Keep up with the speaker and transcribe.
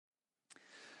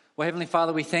Well, Heavenly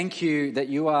Father, we thank you that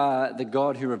you are the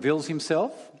God who reveals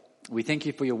himself. We thank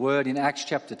you for your word in Acts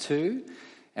chapter 2.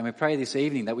 And we pray this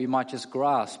evening that we might just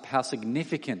grasp how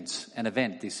significant an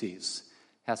event this is.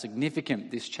 How significant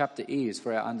this chapter is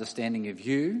for our understanding of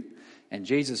you and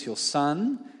Jesus, your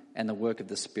Son, and the work of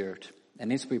the Spirit. And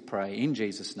this we pray in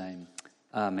Jesus' name.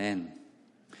 Amen.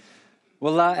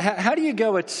 Well, how do you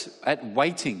go at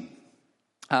waiting?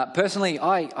 Personally,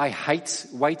 I hate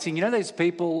waiting. You know those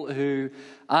people who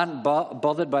aren't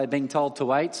bothered by being told to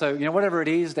wait? So, whatever it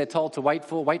is they're told to wait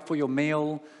for your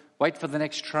meal, wait for the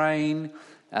next train.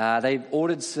 They've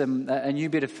ordered a new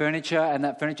bit of furniture and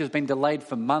that furniture's been delayed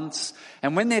for months.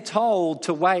 And when they're told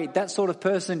to wait, that sort of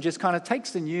person just kind of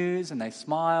takes the news and they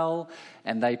smile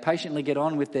and they patiently get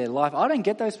on with their life. I don't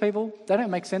get those people. They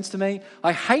don't make sense to me.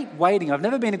 I hate waiting. I've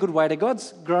never been a good waiter.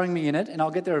 God's growing me in it and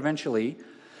I'll get there eventually.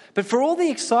 But for all the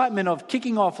excitement of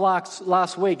kicking off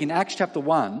last week in Acts chapter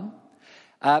 1,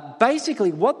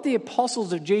 basically what the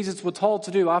apostles of Jesus were told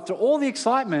to do after all the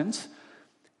excitement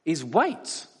is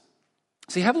wait.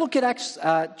 So you have a look at Acts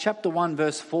chapter 1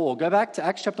 verse 4. Go back to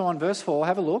Acts chapter 1 verse 4,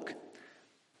 have a look.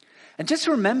 And just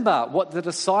remember what the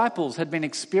disciples had been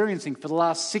experiencing for the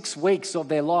last 6 weeks of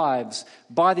their lives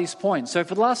by this point. So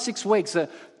for the last 6 weeks, the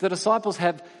disciples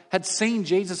had seen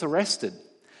Jesus arrested.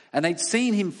 And they'd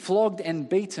seen him flogged and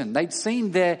beaten. They'd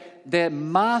seen their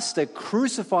master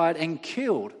crucified and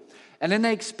killed. And then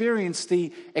they experienced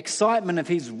the excitement of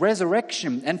his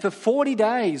resurrection. And for 40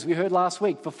 days, we heard last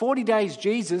week, for 40 days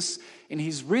Jesus in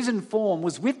his risen form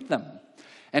was with them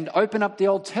and opened up the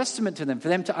Old Testament to them for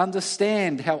them to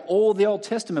understand how all the Old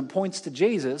Testament points to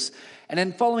Jesus. And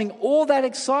then following all that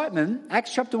excitement,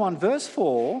 Acts chapter 1 verse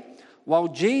 4, while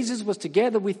Jesus was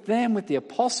together with them, with the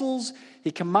apostles, he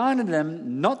commanded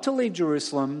them not to leave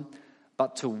Jerusalem,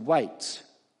 but to wait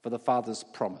for the Father's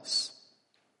promise.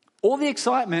 All the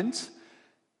excitement,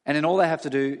 and then all they have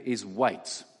to do is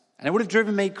wait. And it would have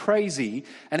driven me crazy.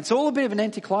 And it's all a bit of an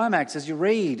anticlimax as you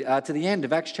read to the end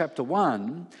of Acts chapter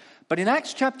 1. But in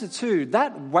Acts chapter 2,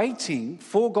 that waiting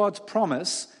for God's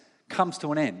promise comes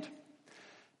to an end.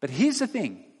 But here's the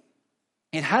thing.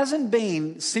 It hasn't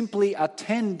been simply a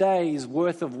 10 days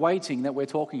worth of waiting that we're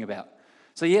talking about.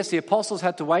 So yes, the apostles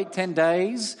had to wait 10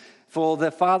 days for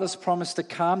the Father's promise to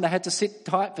come. They had to sit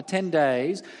tight for 10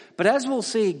 days. But as we'll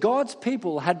see, God's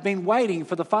people had been waiting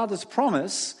for the Father's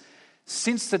promise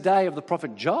since the day of the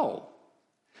prophet Joel.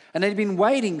 And they'd been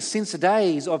waiting since the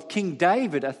days of King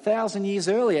David 1,000 years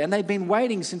earlier. And they'd been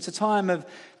waiting since the time of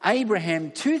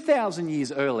Abraham 2,000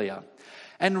 years earlier.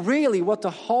 And really what the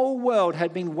whole world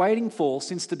had been waiting for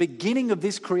since the beginning of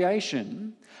this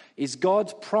creation is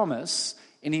God's promise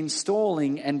in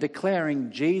installing and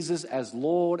declaring Jesus as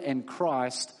Lord and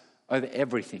Christ over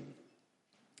everything.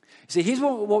 See, here's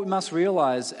what we must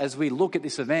realize as we look at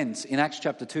this event in Acts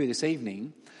chapter 2 this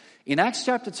evening. In Acts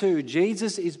chapter 2,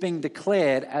 Jesus is being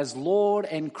declared as Lord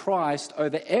and Christ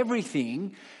over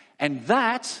everything, and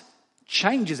that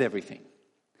changes everything.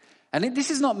 And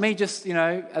this is not me just,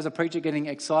 as a preacher getting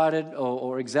excited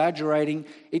or exaggerating.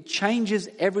 It changes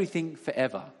everything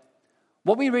forever.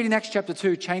 What we read in Acts chapter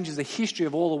 2 changes the history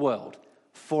of all the world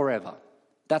forever.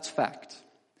 That's fact.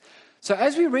 So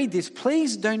as we read this,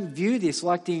 please don't view this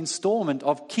like the installment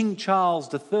of King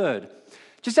Charles III.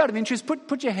 Just out of interest,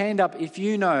 put your hand up if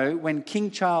you know when King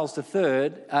Charles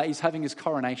III is having his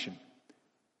coronation.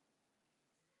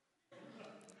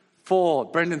 4.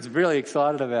 Brendan's really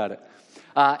excited about it.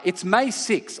 It's May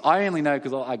 6th. I only know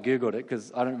because I Googled it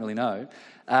because I don't really know.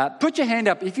 Put your hand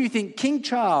up if you think King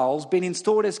Charles being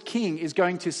installed as king is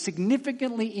going to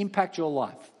significantly impact your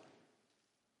life.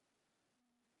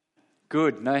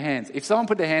 Good, no hands. If someone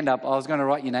put their hand up, I was going to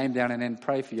write your name down and then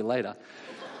pray for you later.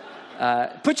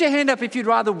 Put your hand up if you'd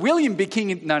rather William be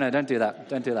king. No, don't do that.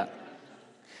 Don't do that.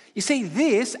 You see,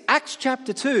 this, Acts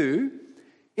chapter 2,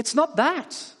 it's not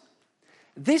that.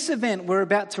 This event we're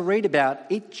about to read about,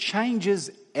 it changes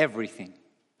everything.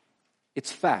 It's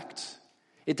fact.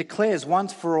 It declares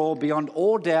once for all, beyond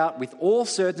all doubt, with all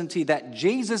certainty, that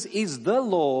Jesus is the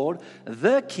Lord,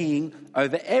 the King,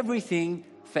 over everything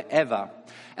forever.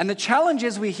 And the challenge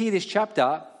as we hear this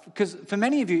chapter, because for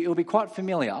many of you it will be quite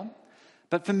familiar,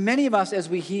 but for many of us as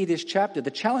we hear this chapter,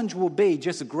 the challenge will be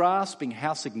just grasping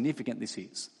how significant this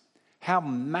is, how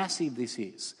massive this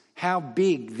is, how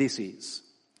big this is.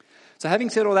 So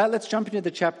having said all that, let's jump into the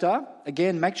chapter.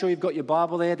 Again, make sure you've got your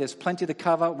Bible there. There's plenty to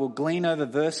cover. We'll glean over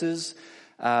verses.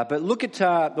 But look at,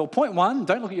 point 1,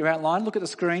 don't look at your outline, look at the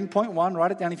screen. Point 1,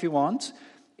 write it down if you want,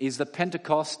 is the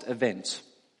Pentecost event.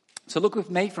 So look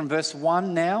with me from verse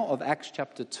 1 now of Acts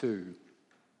chapter 2.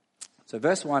 So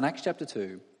verse 1, Acts chapter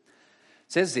 2,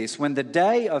 says this: When the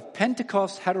day of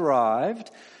Pentecost had arrived,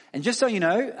 And just so you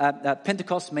know,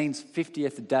 Pentecost means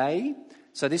 50th day.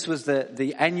 So this was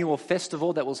the annual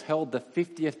festival that was held the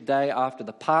 50th day after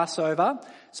the Passover.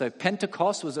 So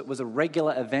Pentecost was a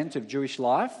regular event of Jewish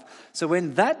life. So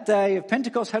when that day of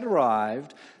Pentecost had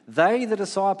arrived, they, the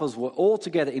disciples, were all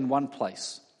together in one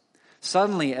place.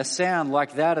 Suddenly a sound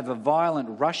like that of a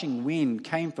violent rushing wind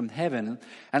came from heaven,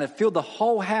 and it filled the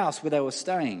whole house where they were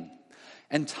staying.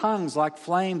 And tongues like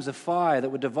flames of fire that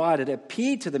were divided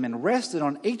appeared to them and rested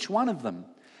on each one of them.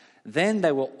 Then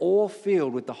they were all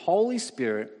filled with the Holy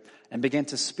Spirit and began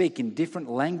to speak in different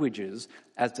languages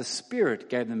as the Spirit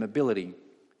gave them ability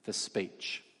for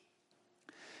speech.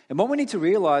 And what we need to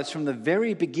realize from the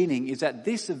very beginning is that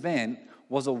this event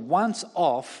was a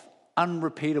once-off,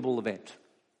 unrepeatable event.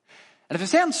 And if it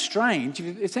sounds strange,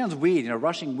 if it sounds weird,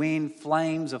 rushing wind,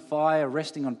 flames of fire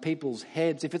resting on people's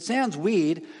heads, if it sounds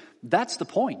weird, that's the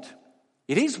point.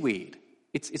 It is weird.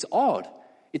 It's odd.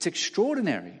 It's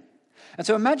extraordinary. And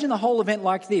so imagine the whole event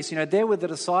like this. There were the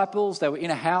disciples. They were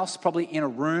in a house, probably in a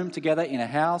room together in a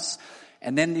house.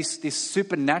 And then this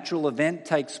supernatural event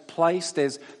takes place.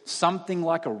 There's something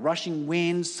like a rushing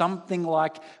wind, something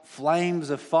like flames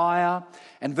of fire.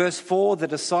 And verse 4, the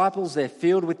disciples, they're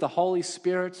filled with the Holy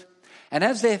Spirit. And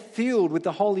as they're filled with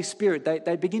the Holy Spirit,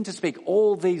 they begin to speak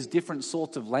all these different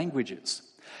sorts of languages.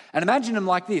 And imagine them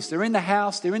like this. They're in the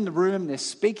house, they're in the room, they're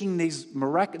speaking these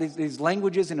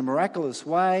languages in a miraculous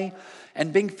way.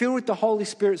 And being filled with the Holy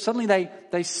Spirit, suddenly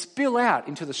they spill out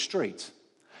into the street.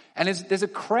 And there's a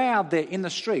crowd there in the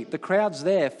street. The crowd's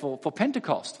there for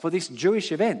Pentecost, for this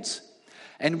Jewish event.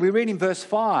 And we read in verse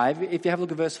 5, if you have a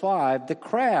look at verse 5, the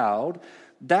crowd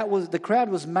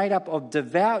was made up of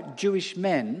devout Jewish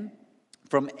men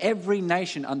from every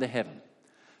nation under heaven.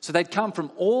 So they'd come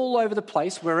from all over the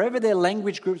place, wherever their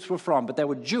language groups were from, but they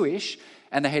were Jewish,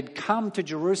 and they had come to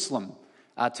Jerusalem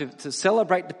to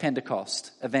celebrate the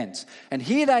Pentecost event. And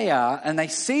here they are, and they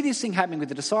see this thing happening with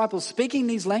the disciples speaking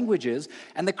these languages,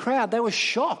 and the crowd, they were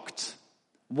shocked.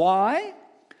 Why?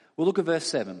 Well, look at verse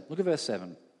 7. Look at verse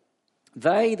 7.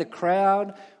 They, the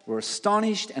crowd, were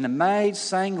astonished and amazed,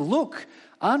 saying, "Look,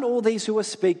 aren't all these who are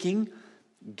speaking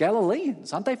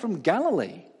Galileans? Aren't they from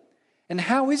Galilee? And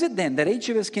how is it then that each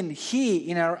of us can hear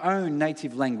in our own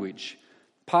native language?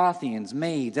 Parthians,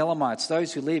 Medes, Elamites,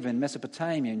 those who live in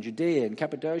Mesopotamia and Judea and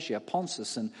Cappadocia,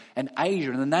 Pontus and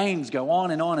Asia," and the names go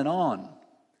on and on and on.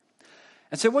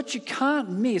 And so what you can't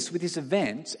miss with this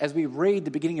event, as we read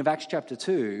the beginning of Acts chapter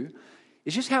 2,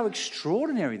 is just how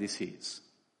extraordinary this is.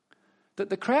 That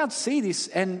the crowd see this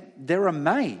and they're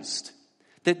amazed.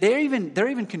 That they're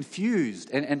even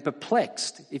confused and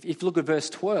perplexed, if you look at verse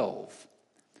 12.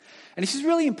 And this is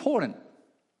really important.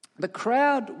 The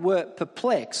crowd were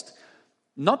perplexed,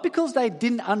 not because they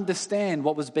didn't understand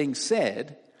what was being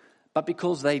said, but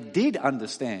because they did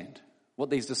understand what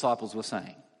these disciples were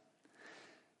saying.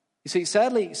 You see,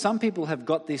 sadly, some people have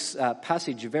got this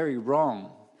passage very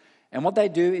wrong. And what they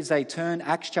do is they turn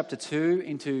Acts chapter 2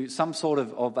 into some sort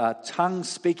of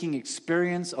tongue-speaking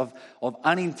experience of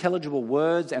unintelligible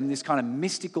words and this kind of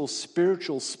mystical,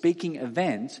 spiritual speaking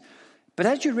event. But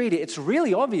as you read it, it's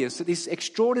really obvious that this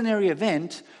extraordinary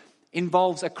event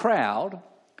involves a crowd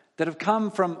that have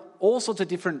come from all sorts of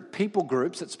different people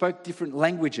groups that spoke different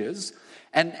languages.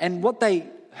 And what they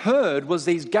heard was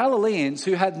these Galileans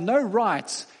who had no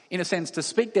rights, in a sense, to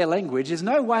speak their language. There's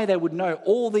no way they would know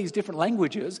all these different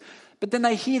languages, but then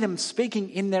they hear them speaking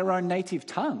in their own native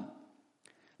tongue.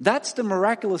 That's the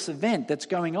miraculous event that's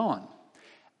going on.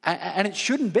 And it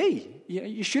shouldn't be.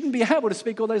 You shouldn't be able to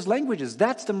speak all those languages.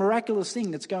 That's the miraculous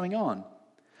thing that's going on.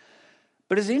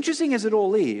 But as interesting as it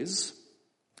all is,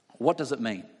 what does it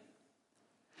mean?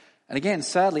 And again,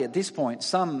 sadly, at this point,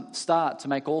 some start to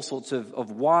make all sorts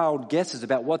of wild guesses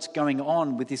about what's going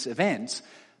on with this event.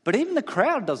 But even the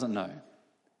crowd doesn't know.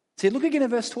 See, look again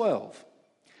at verse 12.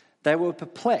 They were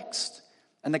perplexed.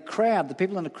 And the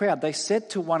people in the crowd, they said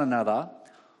to one another,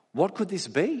 "What could this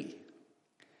be?"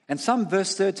 And some,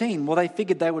 verse 13, well, they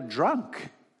figured they were drunk.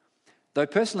 Though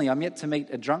personally, I'm yet to meet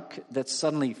a drunk that's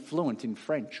suddenly fluent in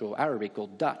French or Arabic or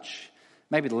Dutch.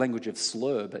 Maybe the language of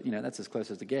slur, but that's as close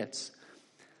as it gets.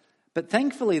 But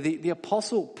thankfully, the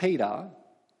Apostle Peter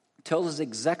tells us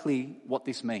exactly what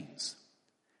this means.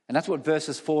 And that's what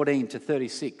verses 14 to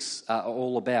 36 are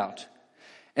all about.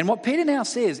 And what Peter now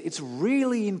says, it's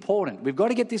really important. We've got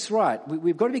to get this right.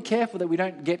 We've got to be careful that we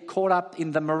don't get caught up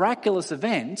in the miraculous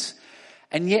event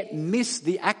and yet miss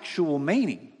the actual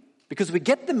meaning, because we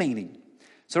get the meaning.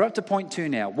 So we're up to point 2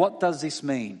 now. What does this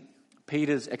mean?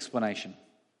 Peter's explanation.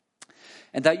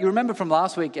 And that you remember from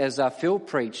last week as Phil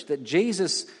preached that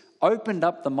Jesus opened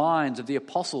up the minds of the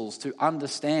apostles to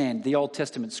understand the Old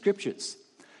Testament scriptures.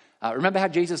 Remember how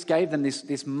Jesus gave them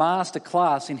this master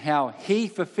class in how he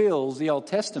fulfills the Old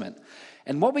Testament.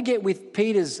 And what we get with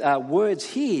Peter's words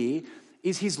here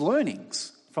is his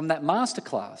learnings from that master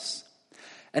class.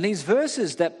 And these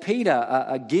verses that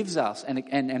Peter gives us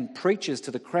and preaches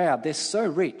to the crowd, they're so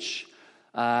rich.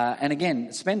 And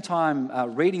again, spend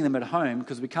time reading them at home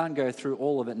because we can't go through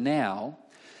all of it now.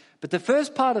 But the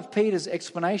first part of Peter's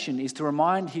explanation is to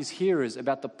remind his hearers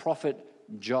about the prophet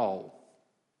Joel.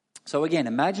 So again,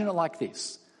 imagine it like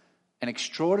this. An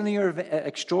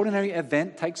extraordinary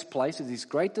event takes place at this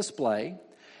great display,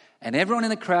 and everyone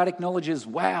in the crowd acknowledges,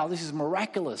 wow, this is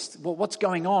miraculous. Well, what's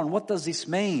going on? What does this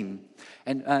mean?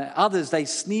 And others, they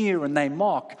sneer and they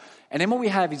mock. And then what we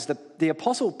have is the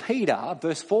Apostle Peter,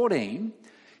 verse 14,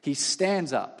 he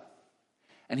stands up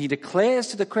and he declares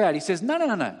to the crowd, he says,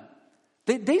 no.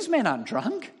 These men aren't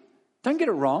drunk. Don't get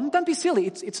it wrong. Don't be silly.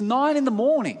 It's 9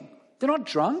 a.m. They're not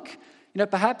drunk.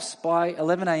 Perhaps by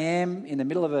 11 a.m. in the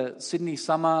middle of a Sydney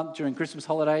summer during Christmas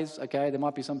holidays, okay, there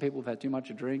might be some people who've had too much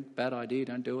to drink. Bad idea,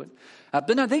 don't do it.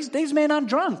 But no, these men aren't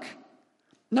drunk.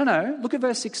 No, look at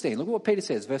verse 16. Look at what Peter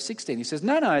says. Verse 16, he says,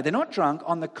 no, they're not drunk.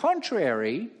 On the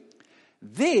contrary,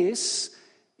 this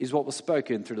is what was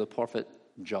spoken through the prophet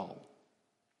Joel.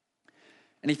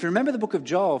 And if you remember the book of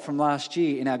Joel from last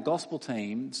year in our gospel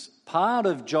teams, part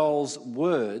of Joel's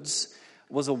words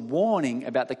was a warning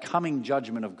about the coming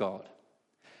judgment of God.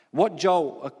 What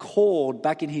Joel called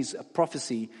back in his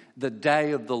prophecy, the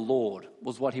day of the Lord,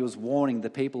 was what he was warning the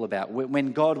people about,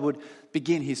 when God would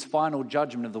begin his final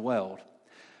judgment of the world.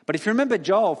 But if you remember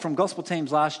Joel from gospel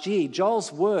teams last year,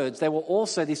 Joel's words, they were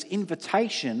also this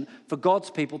invitation for God's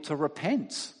people to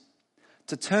repent,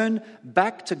 to turn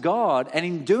back to God, and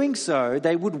in doing so,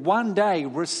 they would one day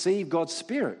receive God's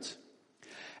Spirit.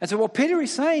 And so what Peter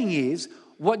is saying is,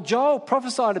 what Joel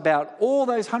prophesied about all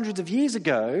those hundreds of years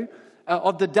ago,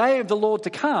 of the day of the Lord to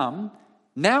come,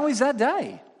 now is that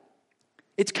day.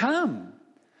 It's come.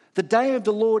 The day of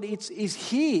the Lord is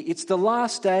here. It's the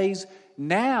last days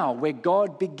now where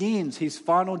God begins his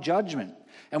final judgment.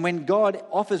 And when God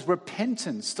offers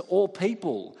repentance to all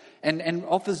people and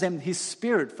offers them his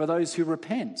Spirit for those who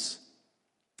repent.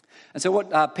 And so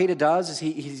what Peter does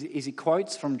is he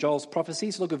quotes from Joel's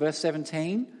prophecies. Look at verse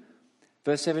 17.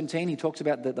 Verse 17, he talks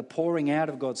about the pouring out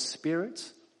of God's Spirit.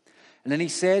 And then he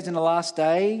says in the last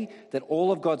day that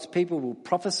all of God's people will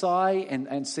prophesy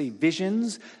and see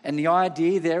visions. And the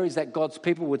idea there is that God's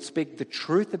people would speak the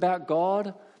truth about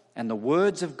God and the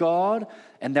words of God,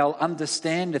 and they'll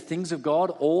understand the things of God,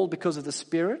 all because of the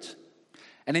Spirit.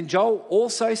 And then Joel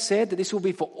also said that this will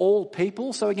be for all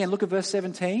people. So again, look at verse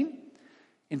 17.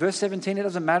 In verse 17, it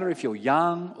doesn't matter if you're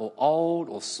young or old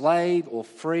or slave or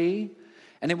free.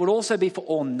 And it would also be for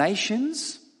all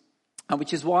nations,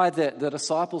 which is why the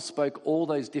disciples spoke all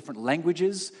those different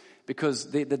languages, because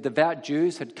the devout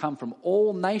Jews had come from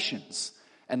all nations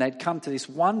and they'd come to this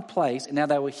one place, and now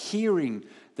they were hearing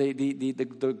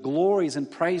the glories and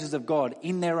praises of God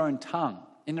in their own tongue,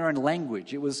 in their own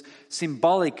language. It was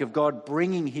symbolic of God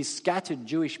bringing his scattered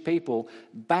Jewish people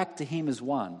back to him as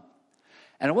one.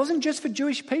 And it wasn't just for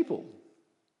Jewish people.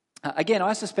 Again,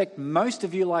 I suspect most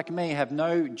of you, like me, have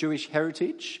no Jewish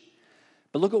heritage.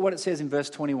 But look at what it says in verse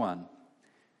 21.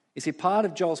 You see, part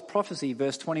of Joel's prophecy,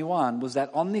 verse 21, was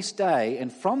that on this day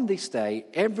and from this day,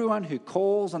 everyone who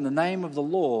calls on the name of the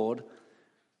Lord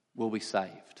will be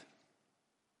saved.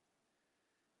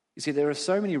 You see, there are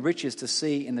so many riches to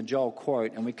see in the Joel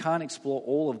quote, and we can't explore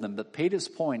all of them, but Peter's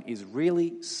point is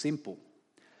really simple.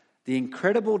 The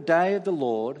incredible day of the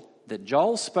Lord that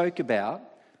Joel spoke about,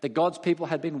 that God's people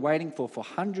had been waiting for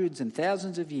hundreds and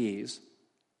thousands of years,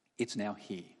 it's now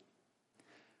here.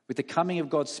 With the coming of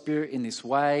God's Spirit in this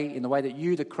way, in the way that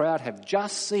you, the crowd, have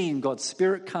just seen God's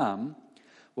Spirit come,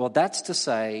 well, that's to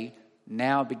say,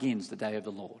 now begins the day of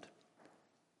the Lord.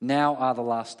 Now are the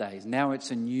last days. Now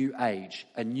it's a new age,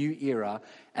 a new era,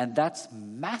 and that's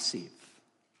massive.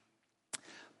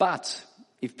 But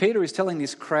if Peter is telling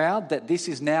this crowd that this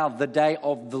is now the day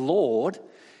of the Lord,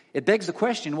 it begs the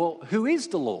question, well, who is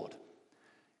the Lord?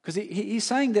 Because he's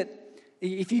saying that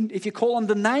if you call on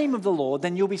the name of the Lord,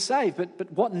 then you'll be saved.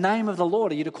 But what name of the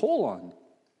Lord are you to call on?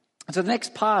 And so the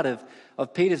next part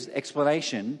of Peter's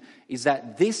explanation is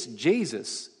that this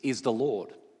Jesus is the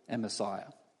Lord and Messiah.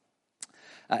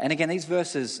 And again, these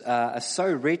verses are so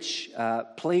rich.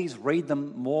 Please read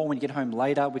them more when you get home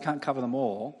later. We can't cover them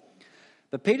all.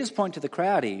 But Peter's point to the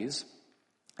crowd is,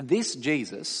 this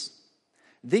Jesus,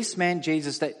 this man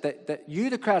Jesus that you,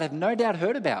 the crowd, have no doubt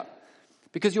heard about.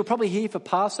 Because you're probably here for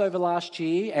Passover last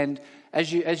year, and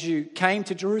as you came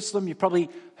to Jerusalem, you probably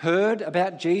heard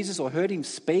about Jesus or heard him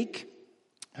speak,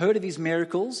 heard of his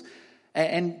miracles.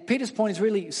 And Peter's point is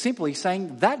really simple. He's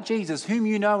saying that Jesus, whom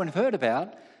you know and heard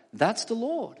about, that's the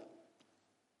Lord.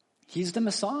 He's the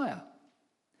Messiah.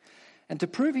 And to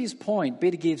prove his point,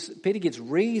 Peter gives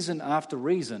reason after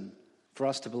reason for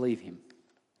us to believe him.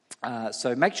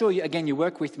 So make sure, you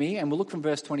work with me, and we'll look from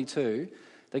verse 22.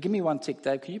 Give me one tick,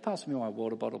 Dave. Can you pass me my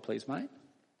water bottle, please, mate?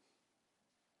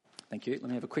 Thank you. Let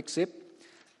me have a quick sip.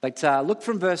 But look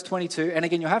from verse 22. And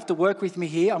again, you'll have to work with me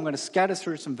here. I'm going to scatter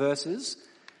through some verses,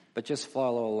 but just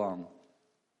follow along.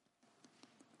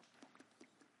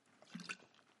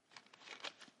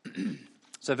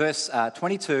 So verse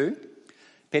 22,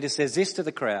 Peter says this to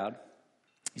the crowd.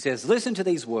 He says, "Listen to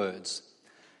these words.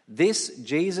 This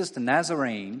Jesus the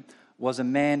Nazarene was a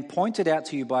man pointed out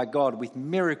to you by God with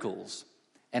miracles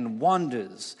and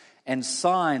wonders and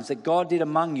signs that God did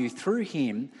among you through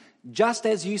him, just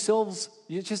as you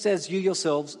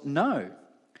yourselves know."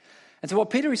 And so what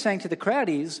Peter is saying to the crowd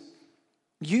is,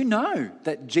 you know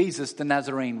that Jesus the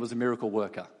Nazarene was a miracle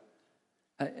worker.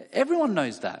 Everyone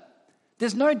knows that.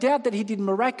 There's no doubt that he did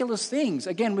miraculous things.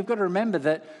 Again, we've got to remember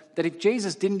that if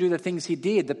Jesus didn't do the things he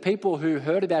did, the people who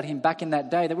heard about him back in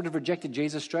that day, they would have rejected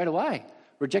Jesus straight away,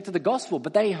 rejected the gospel.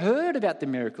 But they heard about the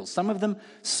miracles. Some of them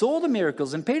saw the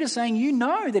miracles. And Peter's saying, you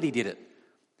know that he did it.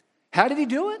 How did he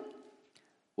do it?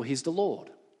 Well, he's the Lord.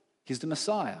 He's the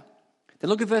Messiah. Then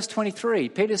look at verse 23.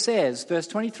 Peter says, verse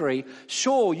 23,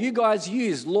 "Sure, you guys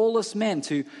used lawless men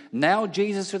to nail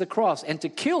Jesus to the cross and to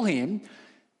kill him,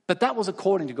 but that was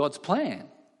according to God's plan."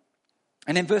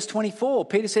 And in verse 24,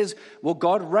 Peter says, well,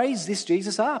 God raised this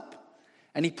Jesus up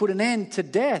and he put an end to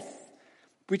death,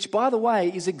 which, by the way,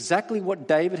 is exactly what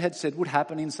David had said would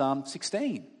happen in Psalm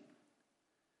 16.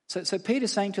 So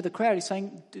Peter's saying to the crowd, he's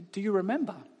saying, do you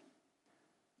remember?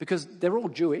 Because they're all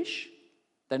Jewish.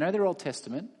 They know their Old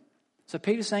Testament. So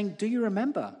Peter's saying, do you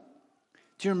remember?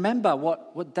 Do you remember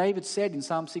what David said in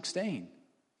Psalm 16?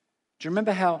 Do you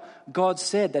remember how God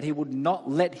said that he would not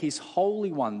let his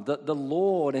Holy One, the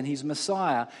Lord and his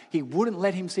Messiah, he wouldn't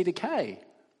let him see decay?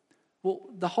 Well,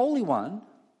 the Holy One,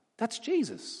 that's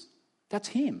Jesus. That's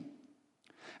him.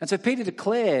 And so Peter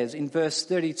declares in verse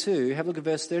 32, have a look at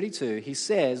verse 32. He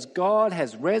says, God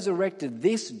has resurrected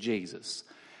this Jesus,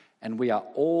 and we are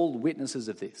all witnesses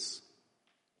of this.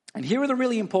 And here are the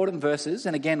really important verses.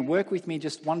 And again, work with me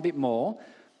just one bit more.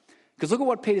 Because look at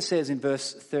what Peter says in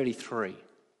verse 33.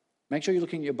 Make sure you're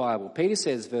looking at your Bible. Peter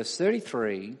says, verse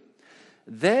 33,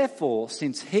 "Therefore,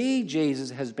 since he,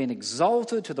 Jesus, has been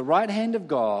exalted to the right hand of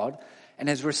God and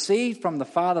has received from the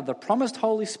Father the promised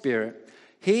Holy Spirit,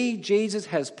 he, Jesus,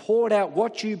 has poured out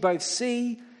what you both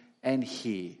see and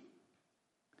hear."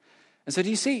 And so do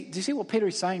you see what Peter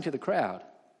is saying to the crowd?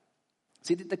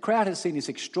 See, the crowd has seen this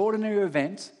extraordinary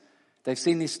event. They've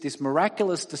seen this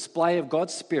miraculous display of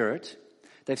God's Spirit.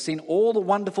 They've seen all the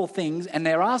wonderful things, and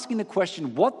they're asking the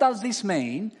question, what does this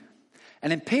mean?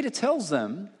 And then Peter tells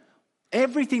them,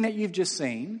 everything that you've just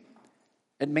seen,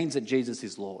 it means that Jesus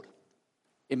is Lord.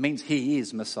 It means he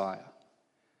is Messiah.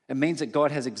 It means that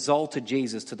God has exalted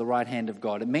Jesus to the right hand of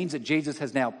God. It means that Jesus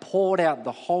has now poured out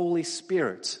the Holy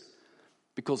Spirit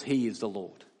because he is the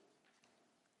Lord.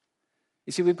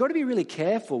 You see, we've got to be really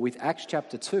careful with Acts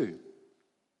chapter 2.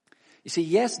 You see,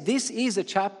 yes, this is a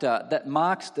chapter that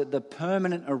marks the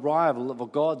permanent arrival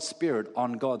of God's Spirit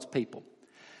on God's people.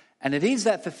 And it is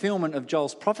that fulfillment of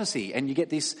Joel's prophecy. And you get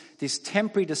this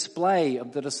temporary display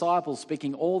of the disciples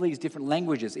speaking all these different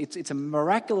languages. It's a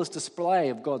miraculous display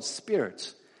of God's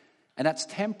Spirit. And that's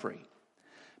temporary.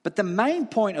 But the main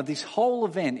point of this whole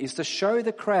event is to show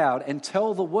the crowd and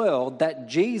tell the world that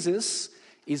Jesus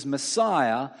is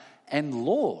Messiah and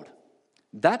Lord.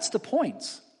 That's the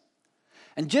point.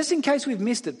 And just in case we've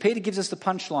missed it, Peter gives us the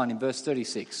punchline in verse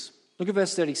 36. Look at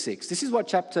verse 36. This is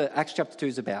what Acts chapter 2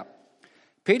 is about.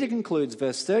 Peter concludes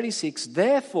verse 36,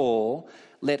 "Therefore,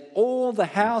 let all the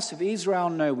house of Israel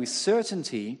know with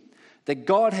certainty that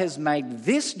God has made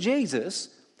this Jesus,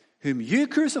 whom you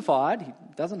crucified," he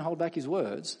doesn't hold back his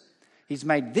words, "he's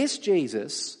made this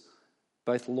Jesus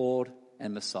both Lord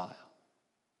and Messiah."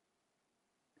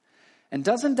 And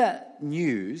doesn't that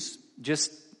news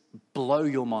just blow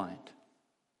your mind?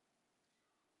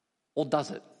 Or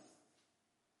does it?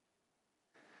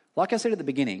 Like I said at the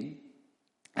beginning,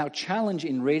 our challenge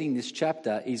in reading this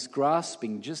chapter is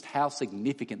grasping just how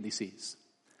significant this is.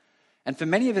 And for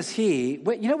many of us here,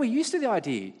 we're used to the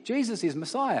idea, Jesus is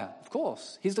Messiah, of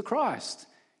course. He's the Christ.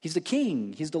 He's the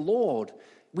King. He's the Lord.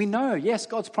 We know, yes,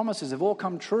 God's promises have all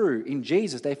come true in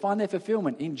Jesus. They find their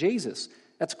fulfillment in Jesus.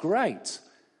 That's great.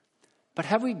 But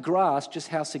have we grasped just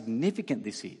how significant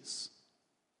this is?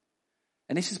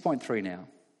 And this is point 3 now.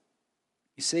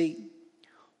 You see,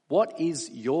 what is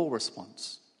your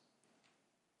response?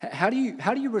 How do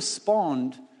you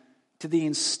respond to the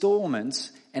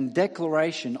installments and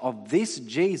declaration of this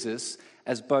Jesus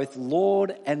as both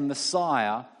Lord and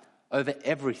Messiah over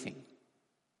everything?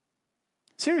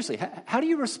 Seriously, how do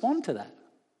you respond to that?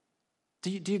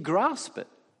 Do you grasp it?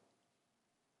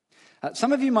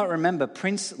 Some of you might remember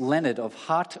Prince Leonard of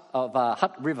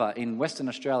Hutt River in Western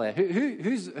Australia.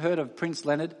 Who's heard of Prince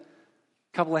Leonard?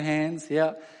 Couple of hands,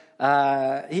 yeah.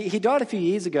 He died a few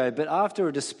years ago, but after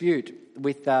a dispute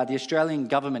with the Australian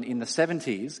government in the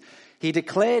 70s, he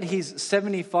declared his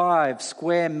 75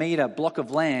 square metre block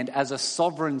of land as a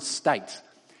sovereign state.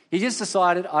 He just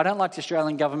decided, I don't like the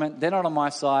Australian government, they're not on my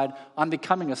side, I'm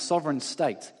becoming a sovereign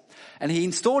state. And he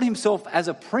installed himself as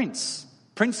a prince,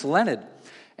 Prince Leonard.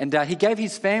 And he gave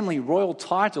his family royal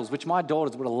titles, which my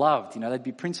daughters would have loved. They'd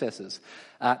be princesses.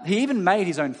 He even made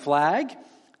his own flag.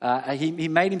 He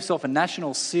made himself a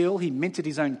national seal. He minted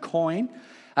his own coin.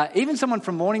 Even someone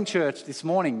from Morning Church this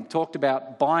morning talked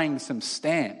about buying some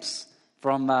stamps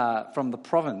from the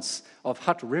province of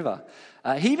Hutt River.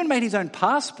 He even made his own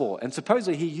passport, and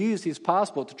supposedly he used his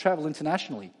passport to travel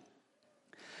internationally.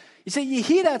 You see, you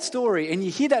hear that story and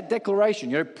you hear that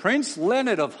declaration, Prince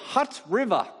Leonard of Hutt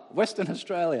River, Western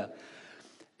Australia.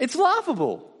 It's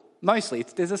laughable, mostly.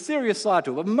 There's a serious side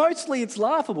to it, but mostly it's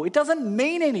laughable. It doesn't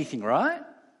mean anything, right?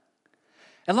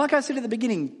 And like I said at the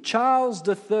beginning, Charles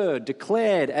III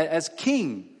declared as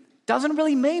king doesn't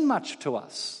really mean much to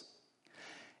us.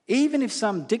 Even if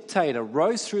some dictator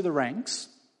rose through the ranks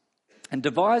and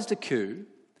devised a coup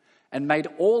and made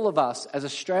all of us as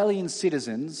Australian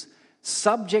citizens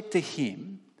subject to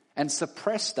him and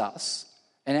suppressed us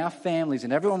and our families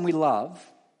and everyone we love,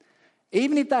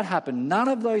 even if that happened, none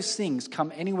of those things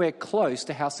come anywhere close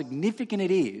to how significant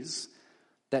it is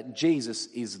that Jesus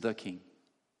is the King.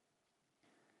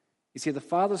 You see, the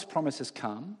Father's promise has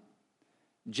come.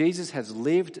 Jesus has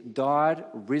lived, died,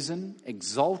 risen,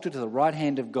 exalted to the right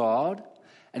hand of God.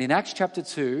 And in Acts chapter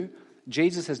 2,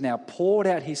 Jesus has now poured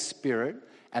out his Spirit,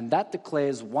 and that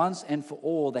declares once and for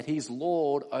all that he's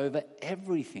Lord over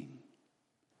everything.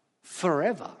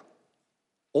 Forever.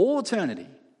 All eternity.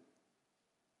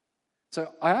 So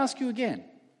I ask you again,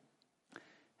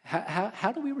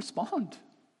 how do we respond?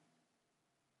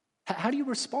 How do you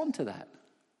respond to that?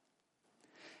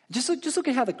 Just look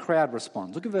at how the crowd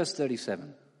responds. Look at verse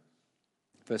 37.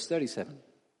 Verse 37.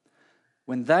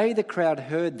 When they, the crowd,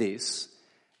 heard this,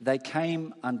 they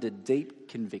came under deep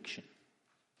conviction.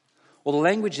 Well, the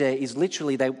language there is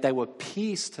literally they were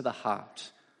pierced to the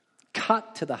heart,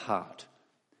 cut to the heart.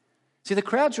 See, the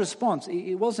crowd's response,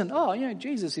 it wasn't,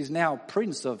 Jesus is now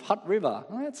Prince of Hutt River.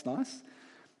 Oh, that's nice.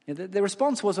 The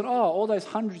response wasn't, all those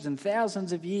hundreds and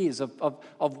thousands of years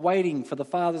of waiting for the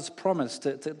Father's promise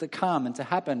to come and to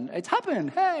happen. It's happened.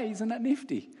 Hey, isn't that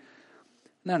nifty?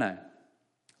 No.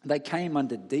 They came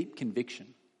under deep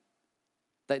conviction.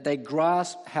 They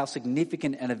grasped how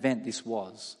significant an event this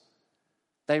was.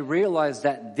 They realized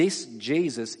that this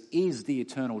Jesus is the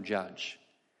eternal judge,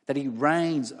 that he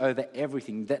reigns over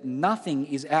everything, that nothing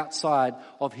is outside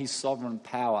of his sovereign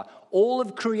power. All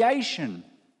of creation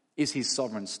is his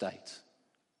sovereign state.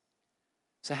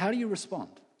 So how do you respond?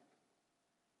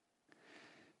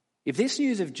 If this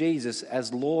news of Jesus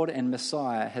as Lord and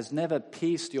Messiah has never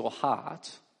pierced your heart,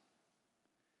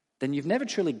 then you've never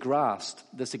truly grasped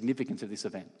the significance of this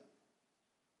event.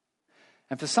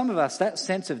 And for some of us, that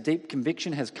sense of deep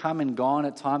conviction has come and gone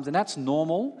at times, and that's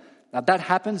normal. Now, that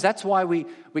happens. That's why we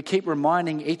keep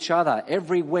reminding each other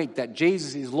every week that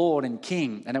Jesus is Lord and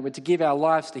King, and that we're to give our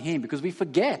lives to him, because we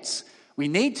forget. We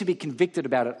need to be convicted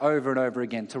about it over and over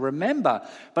again to remember.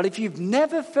 But if you've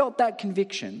never felt that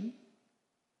conviction,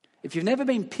 if you've never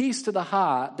been pierced to the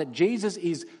heart that Jesus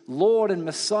is Lord and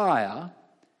Messiah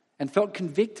and felt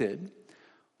convicted,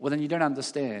 well, then you don't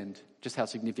understand just how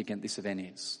significant this event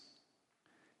is.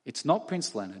 It's not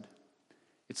Prince Leonard.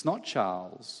 It's not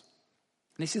Charles.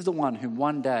 This is the one whom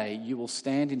one day you will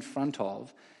stand in front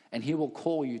of and he will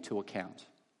call you to account.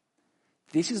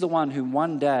 This is the one whom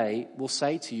one day will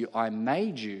say to you, I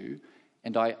made you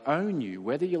and I own you,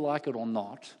 whether you like it or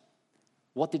not.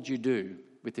 What did you do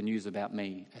with the news about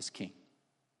me as king?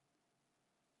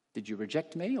 Did you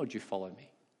reject me or did you follow me?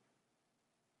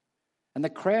 And the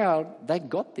crowd, they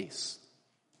got this.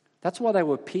 That's why they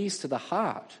were pierced to the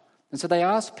heart. And so they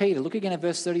asked Peter, look again at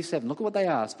verse 37. Look at what they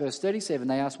asked. Verse 37,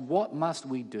 they asked, what must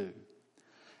we do?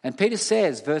 And Peter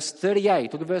says, verse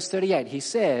 38, look at verse 38. He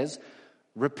says,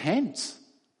 repent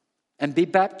and be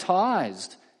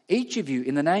baptized, each of you,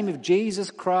 in the name of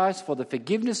Jesus Christ for the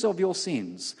forgiveness of your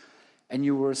sins, and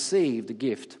you will receive the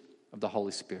gift of the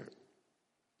Holy Spirit.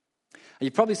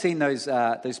 You've probably seen those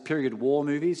period war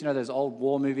movies, those old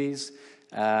war movies.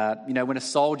 When a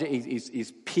soldier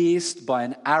is pierced by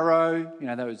an arrow,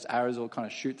 those arrows all kind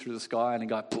of shoot through the sky and a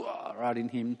guy right in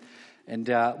him. And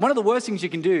one of the worst things you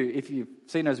can do, if you've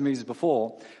seen those movies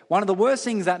before, one of the worst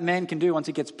things that man can do once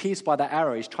he gets pierced by the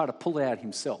arrow is try to pull it out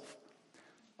himself.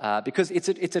 Because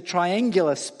it's a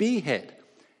triangular spearhead.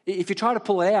 If you try to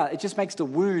pull it out, it just makes the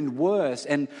wound worse.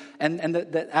 And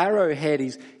the arrowhead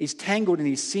is tangled in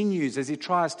his sinews as he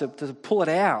tries to pull it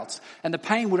out. And the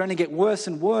pain would only get worse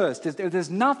and worse.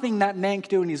 There's nothing that man can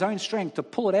do in his own strength to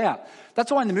pull it out.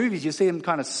 That's why in the movies you see him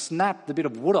kind of snap the bit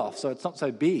of wood off so it's not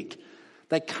so big.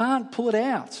 They can't pull it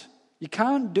out. You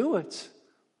can't do it.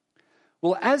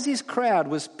 Well, as this crowd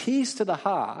was pierced to the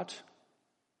heart,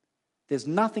 there's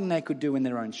nothing they could do in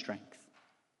their own strength.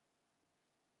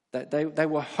 They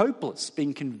were hopeless,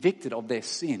 being convicted of their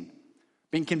sin,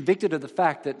 being convicted of the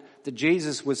fact that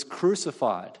Jesus was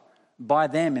crucified by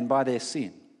them and by their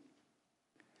sin.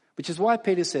 Which is why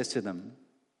Peter says to them,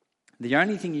 the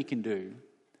only thing you can do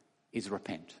is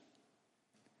repent.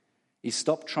 Is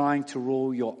stop trying to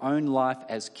rule your own life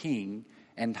as king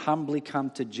and humbly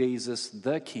come to Jesus,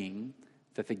 the King,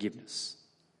 for forgiveness.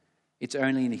 It's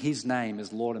only in his name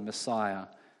as Lord and Messiah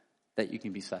that you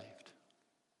can be saved.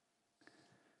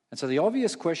 And so the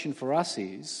obvious question for us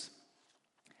is,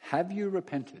 have you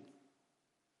repented?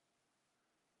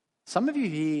 Some of you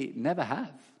here never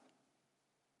have.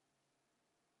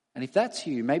 And if that's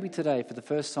you, maybe today for the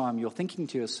first time you're thinking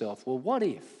to yourself, well, what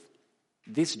if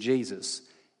this Jesus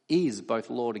is both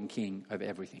Lord and King over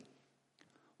everything?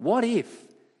 What if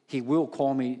he will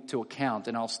call me to account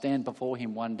and I'll stand before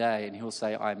him one day and he'll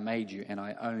say, I made you and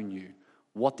I own you.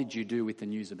 What did you do with the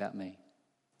news about me?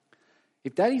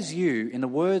 If that is you, in the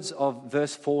words of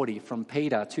verse 40 from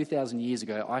Peter 2,000 years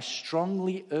ago, I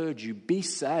strongly urge you, be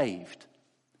saved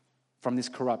from this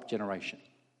corrupt generation.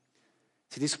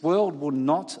 See, this world will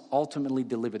not ultimately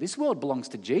deliver. This world belongs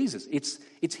to Jesus.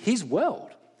 It's his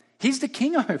world. He's the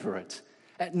king over it.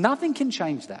 Nothing can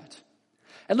change that.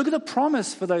 And look at the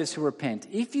promise for those who repent.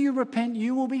 If you repent,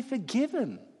 you will be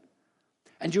forgiven.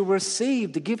 And you'll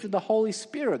receive the gift of the Holy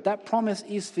Spirit. That promise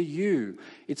is for you.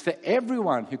 It's for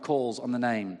everyone who calls on the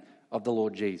name of the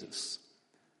Lord Jesus.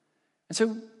 And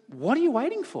so, what are you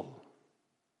waiting for?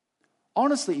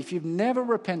 Honestly, if you've never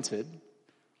repented,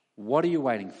 what are you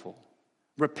waiting for?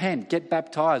 Repent, get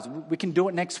baptized. We can do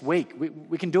it next week.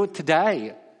 We can do it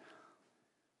today.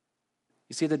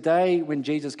 You see, the day when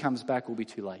Jesus comes back will be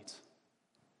too late.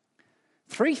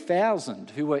 3,000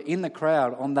 who were in the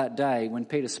crowd on that day when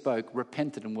Peter spoke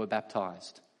repented and were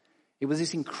baptized. It was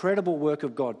this incredible work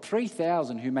of God.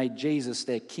 3,000 who made Jesus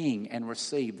their king and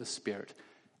received the Spirit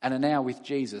and are now with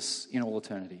Jesus in all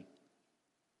eternity.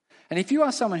 And if you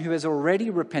are someone who has already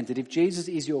repented, if Jesus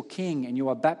is your king and you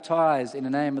are baptized in the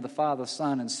name of the Father,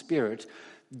 Son and Spirit,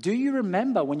 do you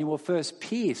remember when you were first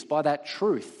pierced by that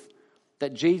truth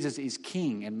that Jesus is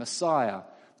king and Messiah,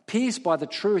 pierced by the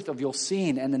truth of your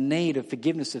sin and the need of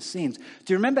forgiveness of sins?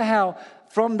 Do you remember how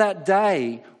from that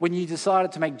day when you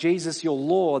decided to make Jesus your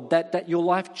Lord, that your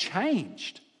life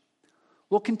changed?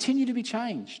 Well, continue to be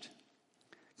changed.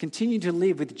 Continue to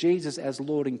live with Jesus as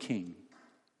Lord and King.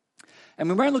 And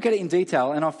we won't look at it in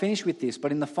detail, and I'll finish with this,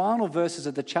 but in the final verses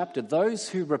of the chapter, those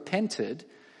who repented,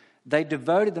 they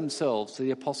devoted themselves to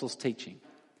the apostles' teaching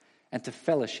and to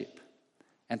fellowship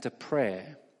and to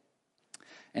prayer.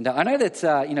 And I know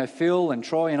that, Phil and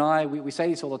Troy and I, we say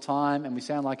this all the time and we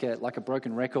sound like a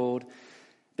broken record.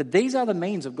 But these are the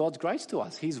means of God's grace to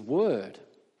us. His word,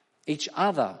 each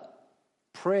other,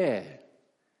 prayer.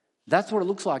 That's what it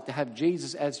looks like to have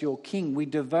Jesus as your king. We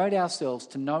devote ourselves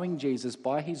to knowing Jesus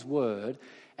by his word,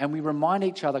 and we remind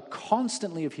each other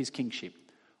constantly of his kingship,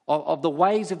 of the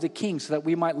ways of the king, so that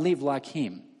we might live like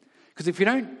him. Because if we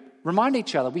don't remind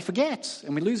each other, we forget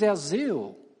and we lose our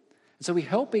zeal. And so we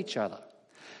help each other.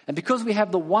 And because we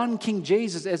have the one King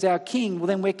Jesus as our king, well,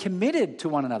 then we're committed to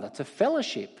one another, to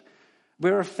fellowship.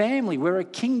 We're a family. We're a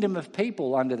kingdom of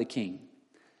people under the king.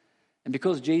 And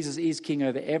because Jesus is king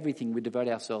over everything, we devote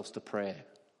ourselves to prayer.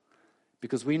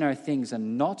 Because we know things are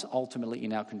not ultimately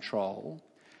in our control.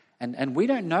 And we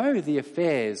don't know the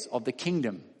affairs of the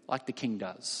kingdom like the king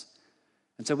does.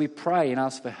 And so we pray and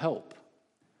ask for help.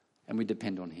 And we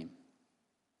depend on him.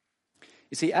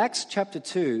 You see, Acts chapter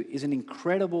 2 is an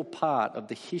incredible part of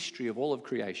the history of all of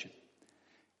creation.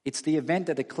 It's the event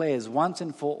that declares once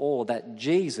and for all that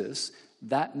Jesus,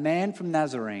 that man from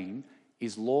Nazarene,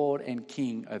 is Lord and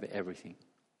King over everything.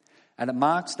 And it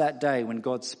marks that day when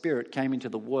God's Spirit came into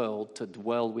the world to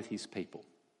dwell with his people.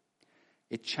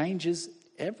 It changes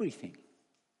everything.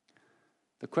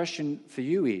 The question for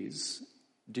you is,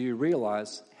 do you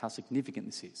realize how significant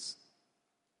this is?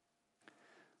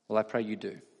 Well, I pray you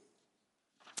do.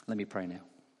 Let me pray now.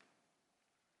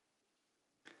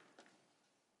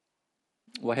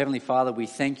 Well, Heavenly Father, we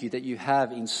thank you that you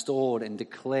have installed and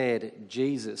declared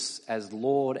Jesus as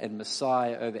Lord and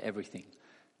Messiah over everything,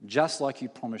 just like you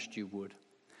promised you would.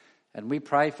 And we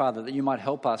pray, Father, that you might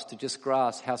help us to just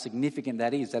grasp how significant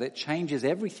that is, that it changes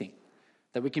everything,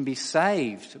 that we can be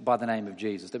saved by the name of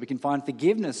Jesus, that we can find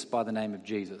forgiveness by the name of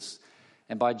Jesus,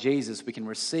 and by Jesus we can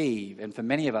receive, and for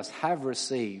many of us have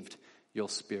received, your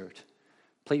Spirit.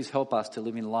 Please help us to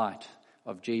live in light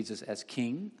of Jesus as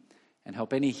King, and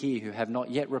help any here who have not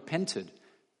yet repented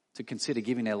to consider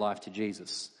giving their life to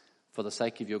Jesus for the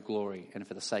sake of your glory and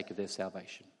for the sake of their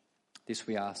salvation. This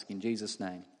we ask in Jesus'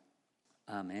 name.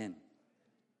 Amen.